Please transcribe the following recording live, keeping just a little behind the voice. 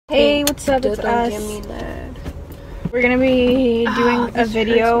Hey, what's up? It's us. We're gonna be doing a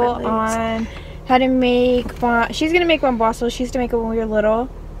video on how to make. She's gonna make Pambazos. She used to make it when we were little.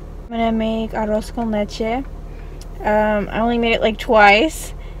 I'm gonna make Arroz con Leche. I only made it like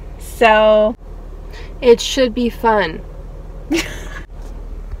twice, so it should be fun.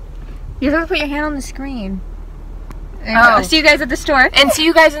 You have to put your hand on the screen. Oh. See you guys at the store. And see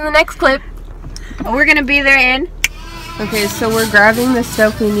you guys in the next clip. We're gonna be there in. Okay, so we're grabbing the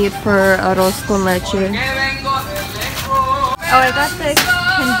stuff we need for Arroz con Leche. Oh, I got the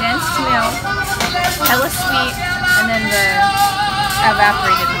condensed milk, hella sweet, and then the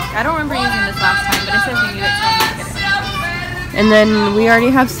evaporated milk. I don't remember using this last time, but it says you need it, so I'm gonna get it. And then we already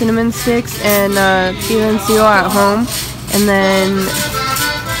have cinnamon sticks and piloncillo at home. And then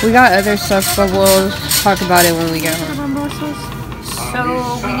we got other stuff, but we'll talk about it when we get home.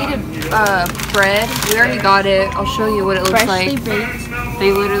 So we needed bread. We already got it. I'll show you what it looks Freshly like. baked.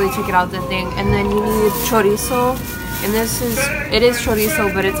 They literally took it out the thing. And then you need chorizo. And it is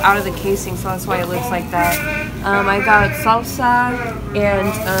chorizo, but it's out of the casing, so that's why it looks like that. I got salsa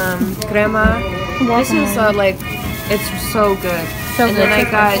and crema. This is like, it's so good. And then I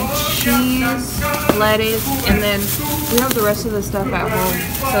got cheese, lettuce, and then we have the rest of the stuff at home,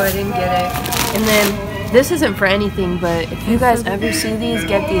 so I didn't get it. And then this isn't for anything, but if you guys ever see these,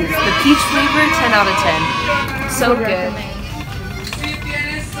 get these. The peach flavor, 10 out of 10. So good.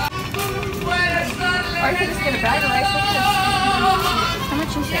 Or you could just get a bag of rice. How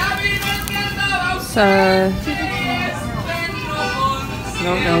much is it? So, I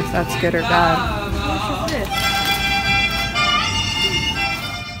don't know if that's good or bad.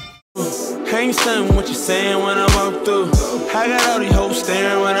 I ain't stunned what you're saying when I walk through. I got all these hoes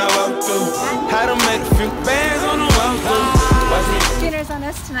staring when I walk through. How to make a few bands on the walk through. Dinner's on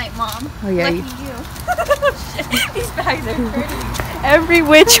us tonight, Mom. Oh yeah. Lucky you. These bags are dirty. Every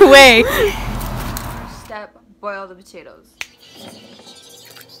which way. First step, boil the potatoes.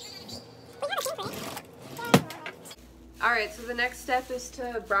 Alright, so the next step is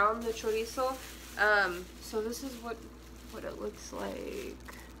to brown the chorizo. So this is what it looks like.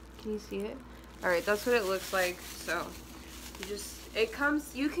 Can you see it? Alright, that's what it looks like. So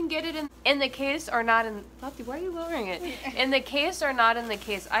you can get it in the case or not in. Lottie, why are you lowering it? In the case or not in the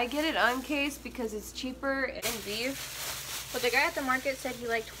case. I get it uncased because it's cheaper in beef. But the guy at the market said he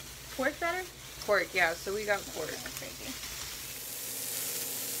liked pork better? Pork, yeah, so we got pork. That's crazy.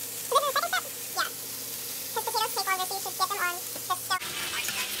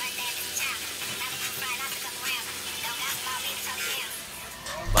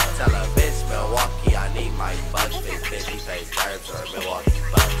 Tell a bitch Milwaukee, I need my bucks. This bitchy face curves or Milwaukee.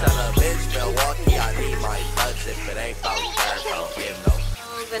 But tell a bitch Milwaukee, I need my bucks. If it ain't about curves, don't give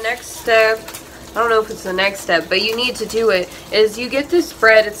no. The next step, I don't know if it's the next step, but you need to do it, is you get this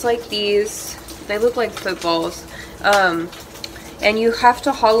bread. It's like these. They look like footballs. And you have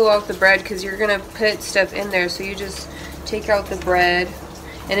to hollow out the bread because you're going to put stuff in there. So you just take out the bread,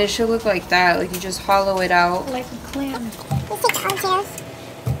 and it should look like that. Like you just hollow it out. Like a clam.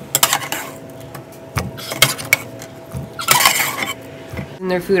 In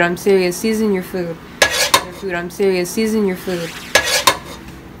their food, I'm serious. Season your food. Their food, I'm serious. Season your food.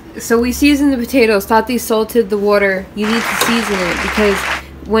 So we seasoned the potatoes. Tati salted the water. You need to season it because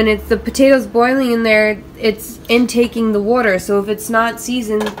when the potatoes boiling in there, it's intaking the water. So if it's not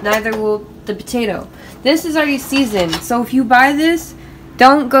seasoned, neither will the potato. This is already seasoned. So if you buy this,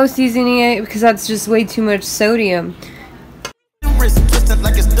 don't go seasoning it because that's just way too much sodium.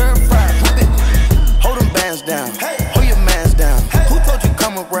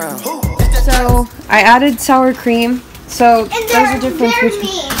 So I added sour cream. So there's a difference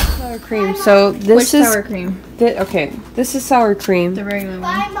between sour cream. So this is sour cream. Okay, this is sour cream. The regular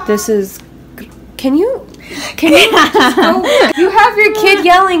one. This is. Can you just go? You have your kid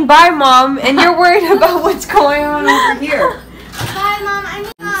yelling "Bye, Mom," and you're worried about what's going on over here. Bye, Mom. I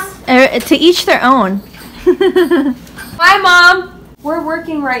mean, Mom. To each their own. Bye, Mom. We're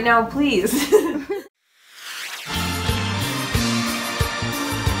working right now, please.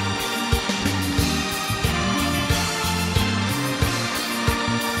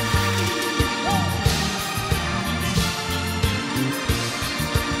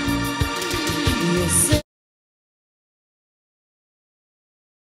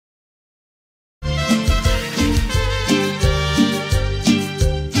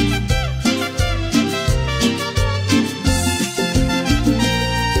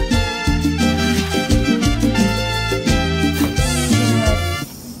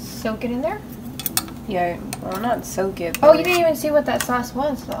 Soak it in there? Yeah, well, not soak it. Oh, you didn't even see what that sauce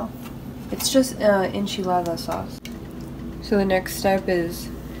was, though. It's just enchilada sauce. So the next step is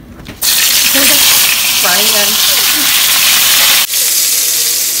frying them.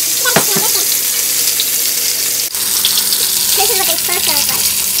 This is what they supposed to look like.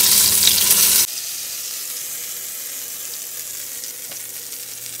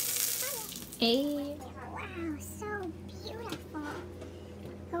 Hey. Wow, so beautiful.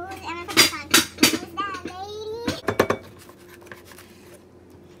 Who's ever put this on? Who's that lady?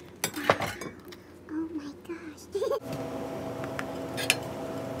 Oh my gosh.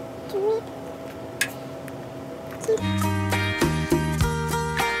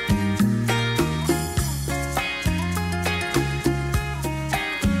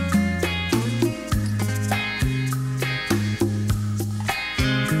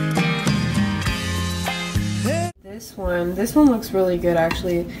 This one looks really good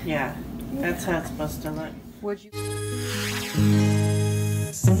actually. Yeah, that's how it's supposed to look. Would you?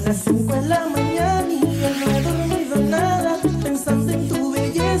 Son las 5 de la mañana y yo no he dormido nada. Pensando en tu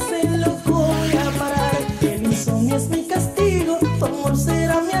belleza y loco voy a parar. El insomnio es mi castigo, tu amor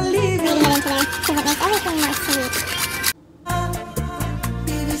será mi alivio.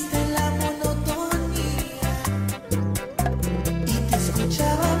 Viviste la monotonía y te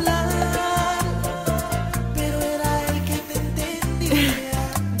escuchaba hablar, pero era el que te entendía.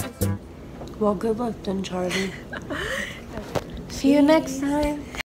 Well, good luck then, Charlie. See you next time.